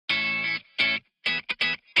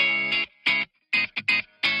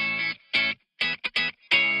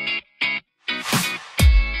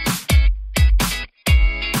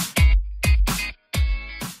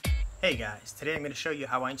Today I'm going to show you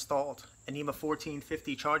how I installed a NEMA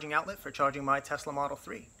 1450 charging outlet for charging my Tesla Model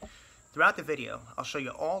 3. Throughout the video, I'll show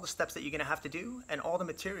you all the steps that you're going to have to do and all the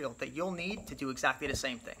material that you'll need to do exactly the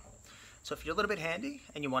same thing. So if you're a little bit handy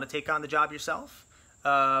and you want to take on the job yourself,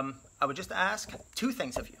 I would just ask two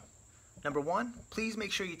things of you. Number one, please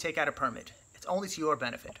make sure you take out a permit. It's only to your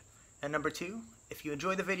benefit. And number two, if you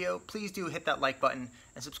enjoy the video, please do hit that like button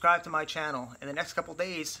and subscribe to my channel. In the next couple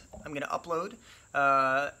days, I'm going to upload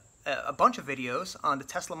a bunch of videos on the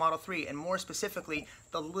Tesla Model 3 and more specifically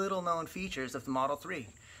the little known features of the Model 3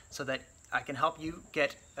 so that I can help you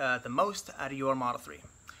get the most out of your Model 3.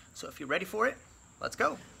 So if you're ready for it, let's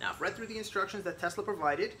go. Now I've read through the instructions that Tesla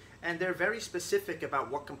provided and they're very specific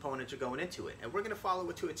about what components are going into it, and we're going to follow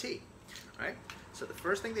it to a T. All right? So the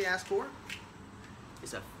first thing they ask for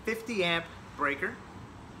is a 50 amp breaker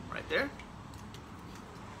right there,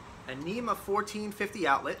 a NEMA 1450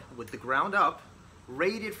 outlet with the ground up,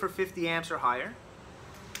 rated for 50 amps or higher,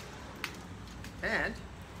 and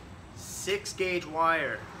 6 gauge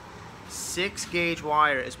wire. 6 gauge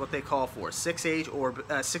wire is what they call for. 6 gauge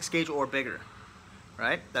or bigger,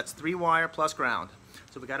 right? That's 3 wire plus ground.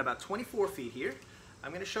 So we got about 24 feet here.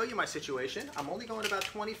 I'm going to show you my situation. I'm only going about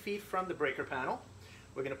 20 feet from the breaker panel.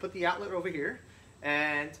 We're going to put the outlet over here,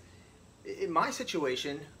 and in my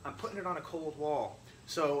situation, I'm putting it on a cold wall.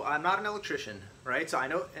 So I'm not an electrician, right? So I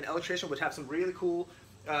know an electrician would have some really cool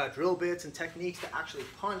drill bits and techniques to actually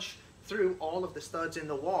punch through all of the studs in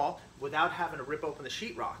the wall without having to rip open the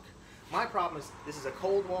sheetrock. My problem is this is a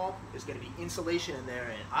cold wall. There's going to be insulation in there,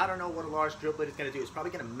 and I don't know what a large drill bit is going to do. It's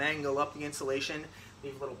probably going to mangle up the insulation,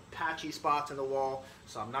 leave little patchy spots in the wall,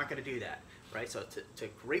 so I'm not going to do that. Right, so to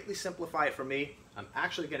greatly simplify it for me, I'm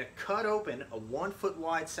actually going to cut open a 1 foot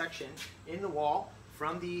wide section in the wall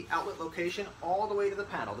from the outlet location all the way to the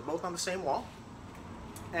panel. They're both on the same wall.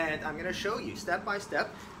 And I'm going to show you step by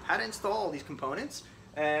step how to install all these components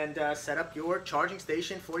and set up your charging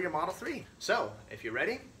station for your Model 3. So if you're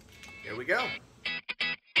ready, here we go.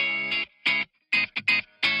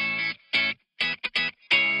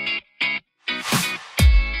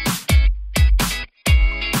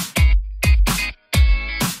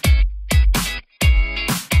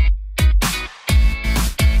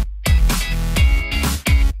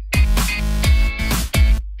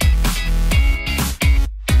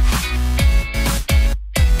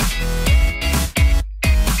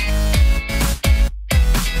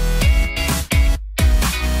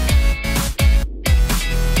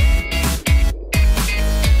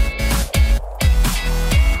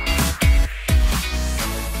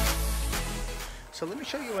 So let me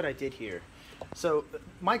show you what I did here. So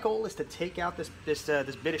my goal is to take out this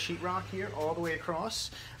bit of sheetrock here all the way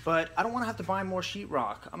across, but I don't want to have to buy more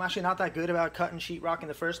sheetrock. I'm actually not that good about cutting sheetrock in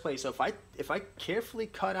the first place. So if I carefully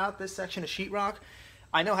cut out this section of sheetrock,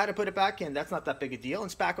 I know how to put it back in. That's not that big a deal,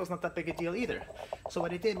 and spackle's not that big a deal either. So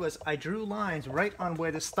what I did was I drew lines right on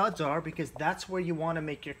where the studs are because that's where you want to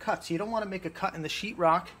make your cuts. So you don't want to make a cut in the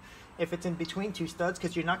sheetrock if it's in between two studs,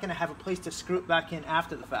 because you're not going to have a place to screw it back in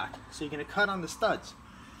after the fact. So you're going to cut on the studs.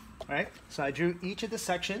 All right, so I drew each of the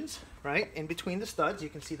sections right in between the studs. You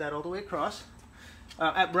can see that all the way across,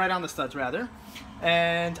 right on the studs rather,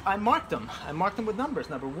 and I marked them. I marked them with numbers,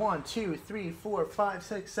 number 1, 2, 3, 4, 5,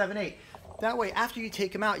 6, 7, 8. That way, after you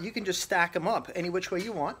take them out, you can just stack them up any which way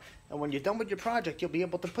you want, and when you're done with your project, you'll be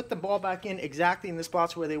able to put the ball back in exactly in the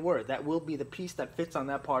spots where they were. That will be the piece that fits on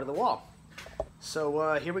that part of the wall.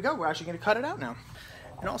 So here we go. We're actually going to cut it out now.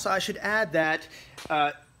 And also I should add that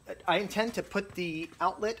I intend to put the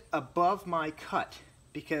outlet above my cut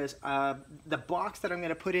because the box that I'm going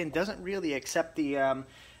to put in doesn't really accept the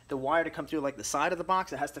wire to come through like the side of the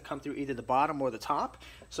box. It has to come through either the bottom or the top.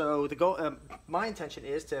 So the goal, my intention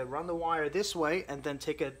is to run the wire this way and then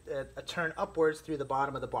take a turn upwards through the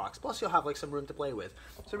bottom of the box. Plus you'll have like some room to play with.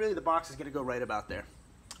 So really the box is going to go right about there.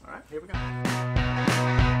 All right, here we go.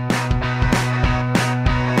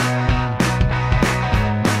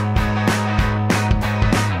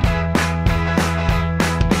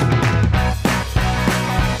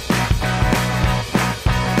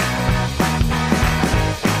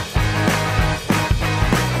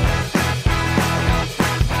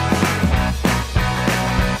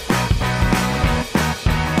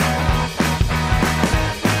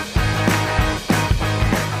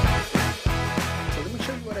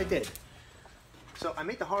 So I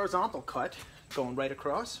made the horizontal cut going right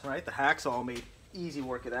across, right? The hacksaw made easy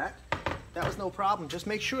work of that. That was no problem. Just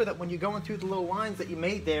make sure that when you're going through the little lines that you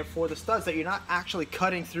made there for the studs that you're not actually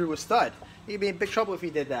cutting through a stud. You'd be in big trouble if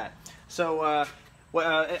you did that. So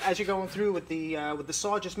well, as you're going through with the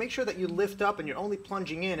saw, just make sure that you lift up and you're only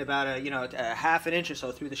plunging in about a half an inch or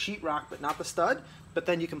so through the sheetrock, but not the stud. But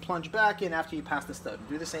then you can plunge back in after you pass the stud.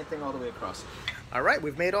 Do the same thing all the way across. All right,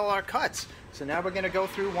 we've made all our cuts. So now we're going to go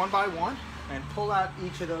through one by one and pull out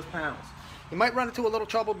each of those panels. You might run into a little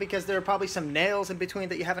trouble because there are probably some nails in between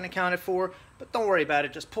that you haven't accounted for, but don't worry about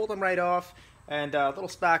it. Just pull them right off, and a little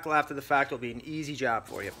spackle after the fact will be an easy job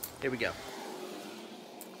for you. Here we go.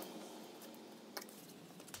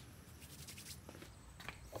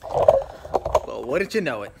 Well, wouldn't you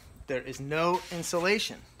know it? There is no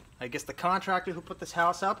insulation. I guess the contractor who put this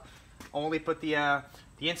house up only put the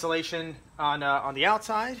insulation on the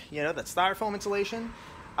outside, that styrofoam insulation.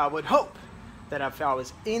 I would hope that if I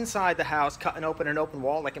was inside the house cutting open an open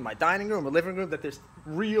wall, like in my dining room or living room, that there's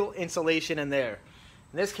real insulation in there.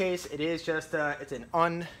 In this case, it is just, it's an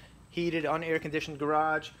unheated, unair conditioned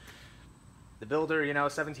garage. The builder,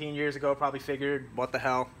 17 years ago probably figured, what the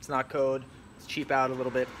hell, it's not code, it's cheap out a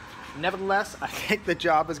little bit. Nevertheless, I think the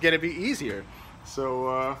job is going to be easier. So,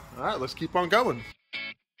 all right, let's keep on going.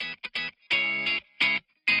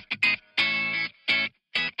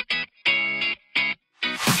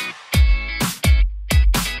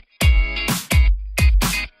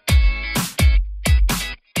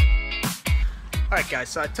 All right, guys,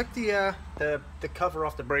 so I took the cover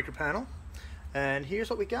off the breaker panel, and here's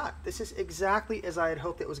what we got. This is exactly as I had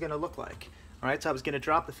hoped it was going to look like. All right, so I was going to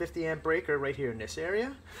drop the 50 amp breaker right here in this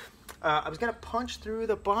area. I was going to punch through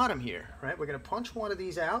the bottom here, right? We're going to punch one of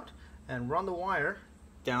these out and run the wire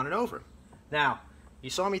down and over. Now, you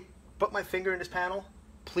saw me put my finger in this panel.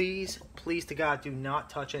 Please, please to God, do not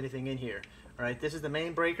touch anything in here. All right, this is the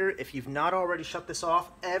main breaker. If you've not already shut this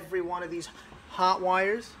off, every one of these hot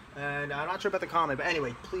wires, and I'm not sure about the comment, but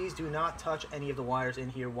anyway, please do not touch any of the wires in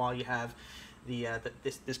here while you have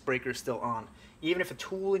this breaker still on. Even if a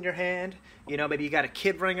tool in your hand, maybe you got a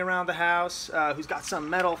kid running around the house who's got some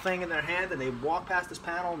metal thing in their hand and they walk past this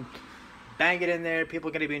panel and bang it in there, people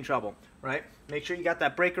are going to be in trouble, right? Make sure you got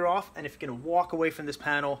that breaker off, and if you're going to walk away from this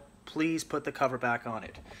panel, please put the cover back on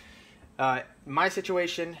it. My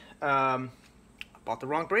situation, I bought the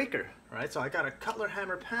wrong breaker, right? So I got a Cutler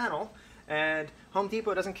hammer panel, and Home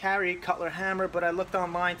Depot doesn't carry Cutler hammer, but I looked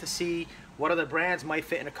online to see what other brands might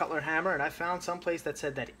fit in a Cutler hammer, and I found someplace that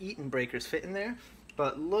said that Eaton breakers fit in there.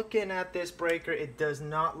 But looking at this breaker, it does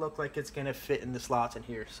not look like it's going to fit in the slots in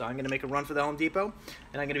here. So I'm going to make a run for the Home Depot,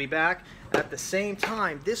 and I'm going to be back at the same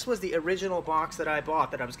time. This was the original box that I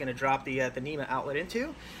bought that I was going to drop the NEMA outlet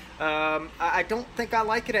into. I don't think I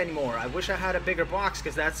like it anymore. I wish I had a bigger box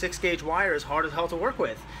because that 6-gauge wire is hard as hell to work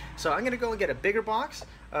with. So I'm going to go and get a bigger box,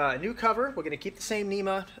 a new cover. We're going to keep the same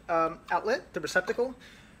NEMA outlet, the receptacle,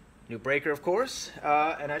 new breaker of course,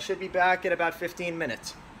 and I should be back in about 15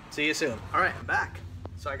 minutes. See you soon. All right, I'm back.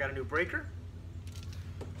 So I got a new breaker,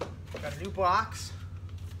 got a new box,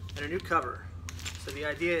 and a new cover. So the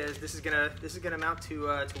idea is this is gonna mount to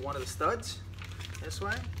one of the studs this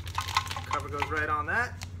way. Cover goes right on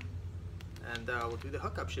that, and we'll do the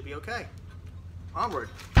hookup. Should be okay. Onward.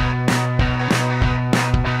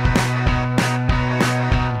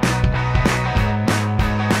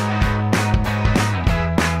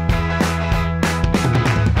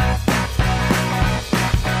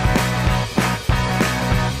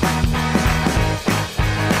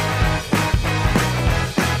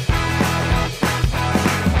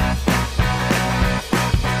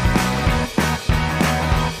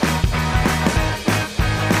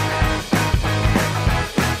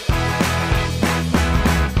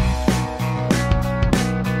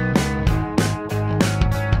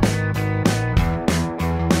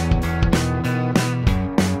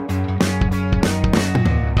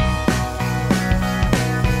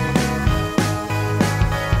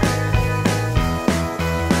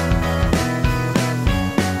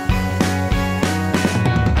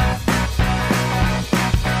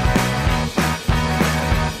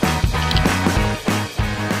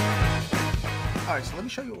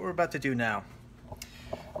 Show you what we're about to do now.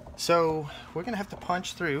 So we're gonna have to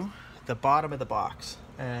punch through the bottom of the box,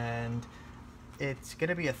 and it's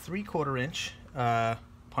gonna be a 3/4 inch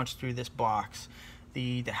punch through this box.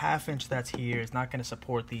 The 1/2 inch that's here is not gonna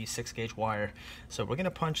support the 6-gauge wire, so we're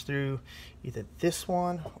gonna punch through either this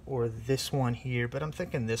one or this one here, but I'm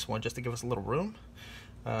thinking this one just to give us a little room.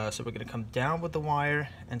 So we're going to come down with the wire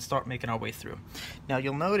and start making our way through. Now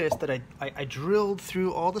you'll notice that I drilled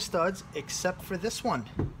through all the studs except for this one,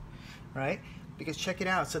 right? Because check it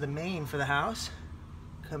out, so the main for the house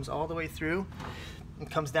comes all the way through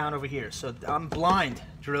and comes down over here. So I'm blind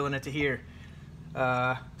drilling it to here.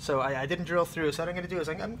 So I didn't drill through. So what I'm going to do is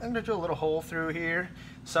I'm going to drill a little hole through here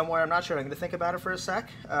somewhere. I'm not sure. I'm going to think about it for a sec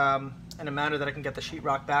in a manner that I can get the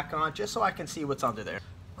sheetrock back on, just so I can see what's under there.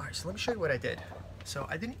 All right, so let me show you what I did. So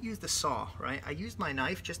I didn't use the saw, right? I used my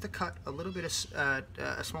knife just to cut a little bit of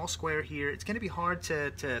a small square here. It's going to be hard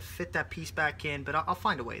to fit that piece back in, but I'll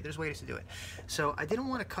find a way. There's ways to do it. So I didn't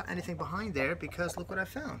want to cut anything behind there because look what I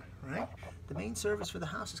found, right? The main service for the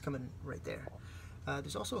house is coming right there.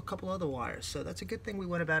 There's also a couple other wires, so that's a good thing we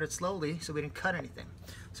went about it slowly so we didn't cut anything.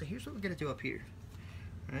 So here's what we're going to do up here,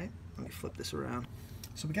 right? Let me flip this around.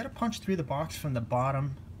 So we got to punch through the box from the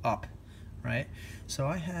bottom up. Right, so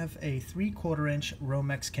I have a 3/4 inch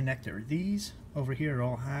Romex connector. These over here are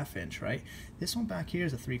all 1/2 inch, right? This one back here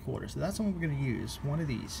is a 3/4, so that's the one we're going to use, one of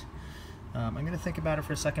these. I'm going to think about it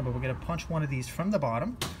for a second, but we're going to punch one of these from the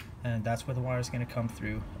bottom, and that's where the wire is going to come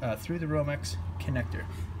through, through the Romex connector.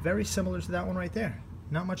 Very similar to that one right there.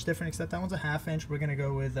 Not much different, except that one's a 1/2 inch. We're going to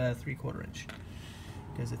go with 3/4 inch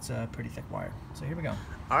because it's a pretty thick wire. So here we go.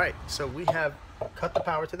 All right, so we have cut the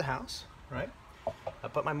power to the house, right? I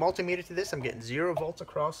put my multimeter to this. I'm getting 0 volts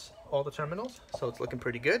across all the terminals, so it's looking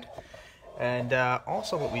pretty good. And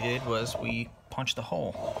also what we did was we punched a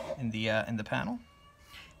hole in the panel.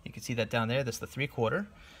 You can see that down there. That's the 3/4,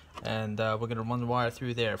 and we're going to run the wire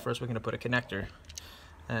through there. First, we're going to put a connector,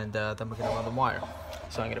 and then we're going to run the wire.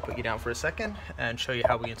 So I'm going to put you down for a second and show you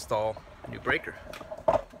how we install a new breaker.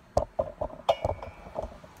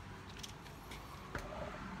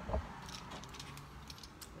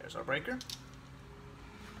 There's our breaker.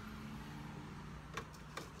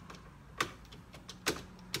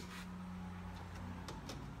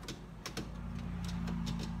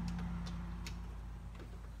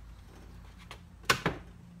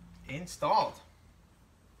 Installed.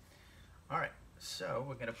 All right, so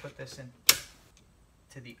we're going to put this in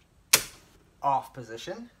to the off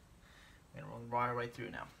position and run the wire right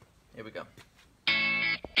through now. Here we go.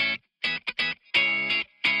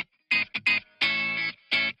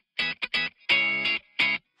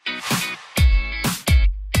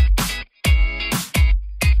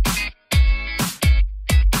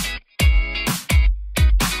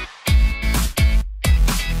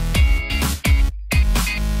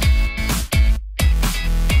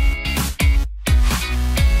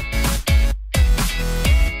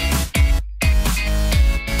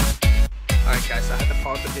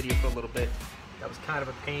 Video for a little bit. That was kind of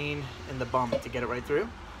a pain in the bum to get it right through.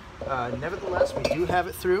 Nevertheless, we do have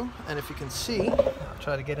it through, and if you can see, I'll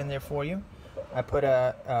try to get in there for you. I put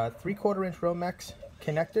a 3/4 inch Romex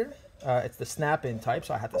connector. It's the snap-in type,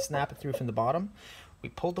 so I had to snap it through from the bottom. We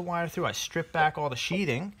pulled the wire through. I stripped back all the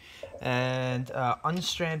sheathing and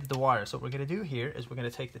unstranded the wire. So what we're going to do here is we're going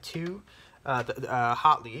to take the two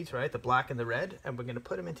hot leads, right, the black and the red, and we're going to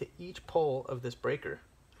put them into each pole of this breaker.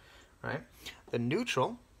 Right, the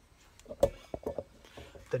neutral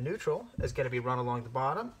is going to be run along the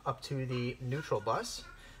bottom up to the neutral bus,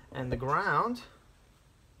 and the ground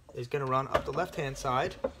is going to run up the left-hand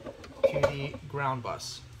side to the ground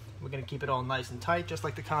bus. We're going to keep it all nice and tight, just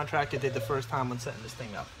like the contractor did the first time when setting this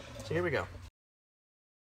thing up. So here we go.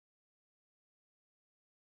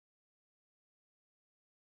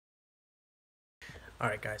 All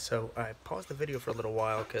right, guys, so I paused the video for a little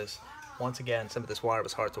while because once again, some of this wire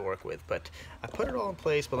was hard to work with, but I put it all in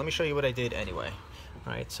place, but let me show you what I did anyway.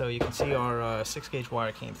 All right, so you can see our 6-gauge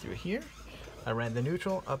wire came through here. I ran the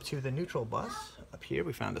neutral up to the neutral bus. Up here,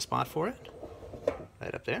 we found a spot for it,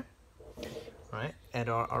 right up there. All right, and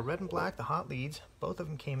our red and black, the hot leads, both of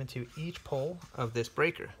them came into each pole of this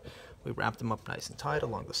breaker. We wrapped them up nice and tight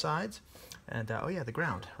along the sides. And, oh yeah, the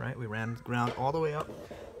ground, right? We ran the ground all the way up,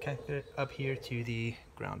 connected it up here to the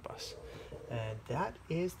ground bus. And that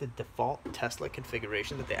is the default Tesla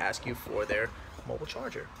configuration that they ask you for their mobile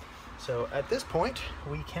charger. So at this point,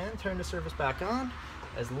 we can turn the service back on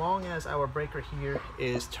as long as our breaker here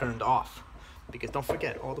is turned off. Because don't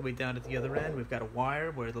forget, all the way down at the other end, we've got a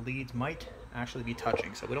wire where the leads might actually be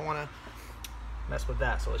touching. So we don't want to mess with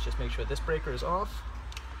that. So let's just make sure this breaker is off.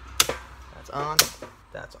 That's on,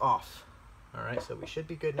 that's off. All right, so we should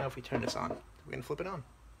be good now if we turn this on. We're gonna flip it on.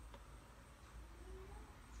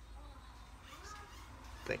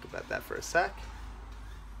 Think about that for a sec.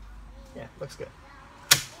 Yeah, looks good.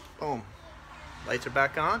 Boom. Lights are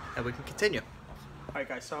back on, and we can continue. All right,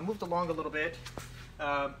 guys, so I moved along a little bit.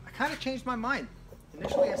 I kind of changed my mind.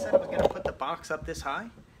 Initially, I said I was gonna put the box up this high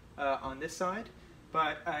on this side,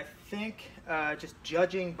 but I think just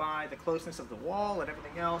judging by the closeness of the wall and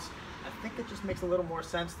everything else, I think it just makes a little more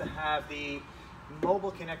sense to have the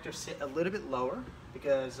mobile connector sit a little bit lower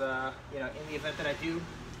because, you know, in the event that I do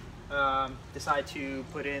decide to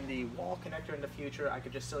put in the wall connector in the future, I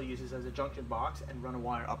could just still use this as a junction box and run a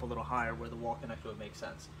wire up a little higher where the wall connector would make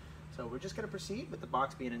sense. So we're just going to proceed with the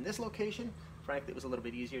box being in this location. Frankly, it was a little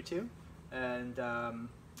bit easier too, and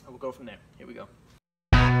we'll go from there. Here we go.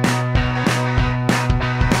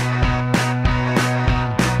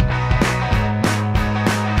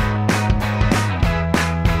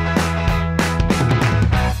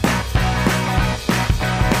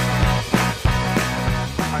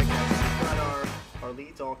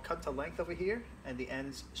 All cut to length over here and the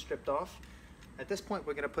ends stripped off. At this point,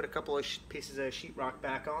 we're going to put a couple of pieces of sheetrock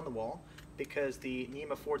back on the wall because the NEMA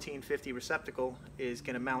 1450 receptacle is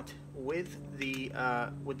going to mount with the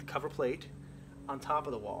cover plate on top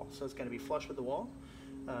of the wall, so it's going to be flush with the wall.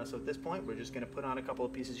 So at this point, we're just going to put on a couple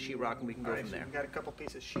of pieces of sheetrock and we can go from there. So we got a couple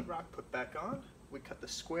pieces of sheetrock put back on. We cut the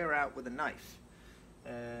square out with a knife,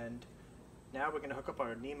 and now we're going to hook up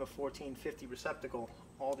our NEMA 1450 receptacle.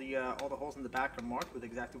 All the holes in the back are marked with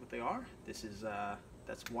exactly what they are. This is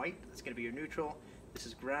that's white. That's going to be your neutral. This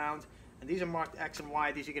is ground, and these are marked X and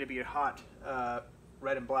Y. These are going to be your hot,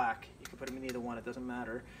 red and black. You can put them in either one. It doesn't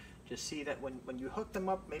matter. Just see that when you hook them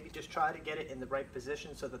up, maybe just try to get it in the right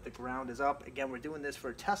position so that the ground is up. Again, we're doing this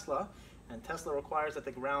for Tesla, and Tesla requires that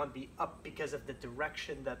the ground be up because of the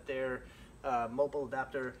direction that their mobile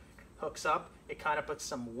adapter hooks up. It kind of puts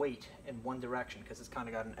some weight in one direction because it's kind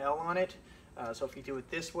of got an L on it. So if you do it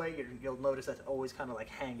this way, you'll notice that's always kind of like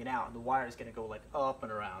hanging out, and the wire is going to go like up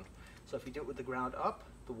and around. So if you do it with the ground up,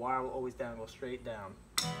 the wire will always go straight down.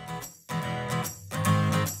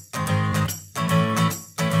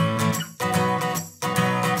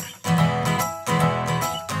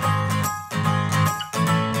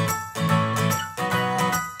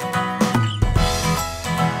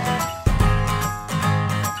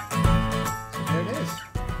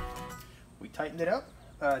 Tightened it up.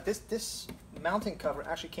 This mounting cover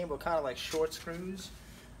actually came with kind of like short screws.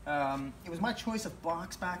 It was my choice of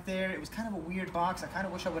box back there. It was kind of a weird box. I kind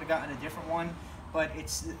of wish I would have gotten a different one, but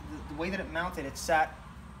it's the way that it mounted, it sat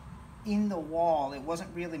in the wall. It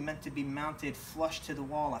wasn't really meant to be mounted flush to the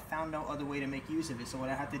wall. I found no other way to make use of it, so what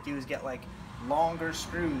I had to do is get like longer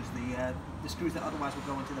screws, the screws that otherwise would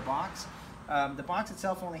go into the box. The box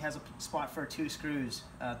itself only has a spot for 2 screws,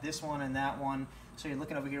 this one and that one. So you're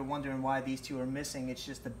looking over here wondering why these 2 are missing. It's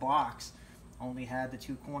just the box only had the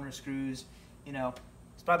 2 corner screws. You know,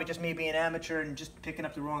 it's probably just me being amateur and just picking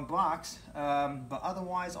up the wrong box. But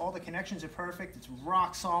otherwise, all the connections are perfect. It's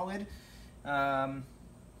rock solid.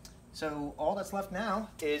 So all that's left now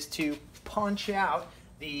is to punch out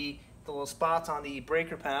the little spots on the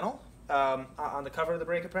breaker panel, on the cover of the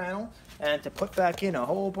breaker panel, and to put back in a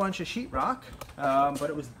whole bunch of sheetrock. But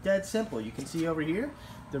it was dead simple. You can see over here,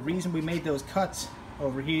 the reason we made those cuts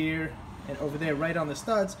over here and over there right on the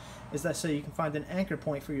studs is that so you can find an anchor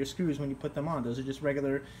point for your screws when you put them on. Those are just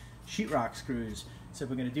regular sheetrock screws. So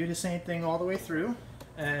we're going to do the same thing all the way through,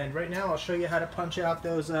 and right now I'll show you how to punch out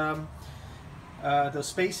those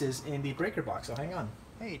spaces in the breaker box. So hang on.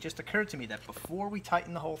 Hey, it just occurred to me that before we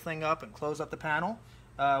tighten the whole thing up and close up the panel,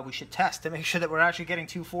 we should test to make sure that we're actually getting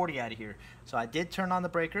 240 out of here. So I did turn on the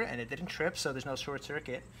breaker and it didn't trip, so there's no short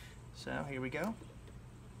circuit. So here we go.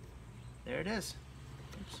 There it is.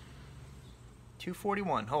 Oops.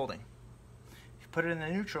 241 holding. If you put it in the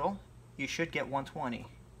neutral, you should get 120.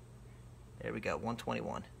 There we go,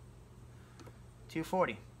 121.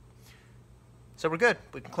 240. So we're good.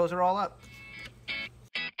 We can close it all up.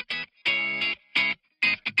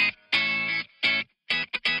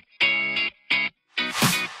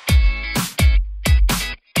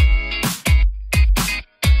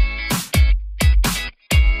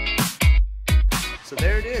 So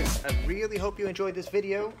there it is. I really hope you enjoyed this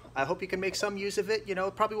video. I hope you can make some use of it. You know,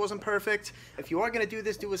 it probably wasn't perfect. If you are going to do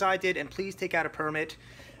this, do as I did, and please take out a permit.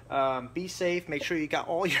 Be safe. Make sure you got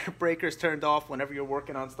all your breakers turned off whenever you're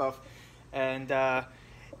working on stuff. And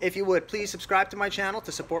if you would, please subscribe to my channel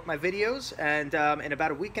to support my videos. And in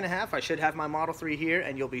about a week and a half, I should have my Model 3 here,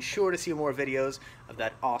 and you'll be sure to see more videos of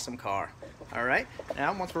that awesome car. All right.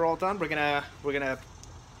 Now, once we're all done, we're gonna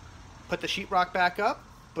put the sheetrock back up,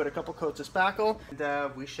 put a couple coats of spackle,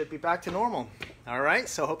 and we should be back to normal. All right,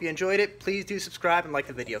 so hope you enjoyed it. Please do subscribe and like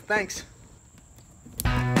the video. Thanks.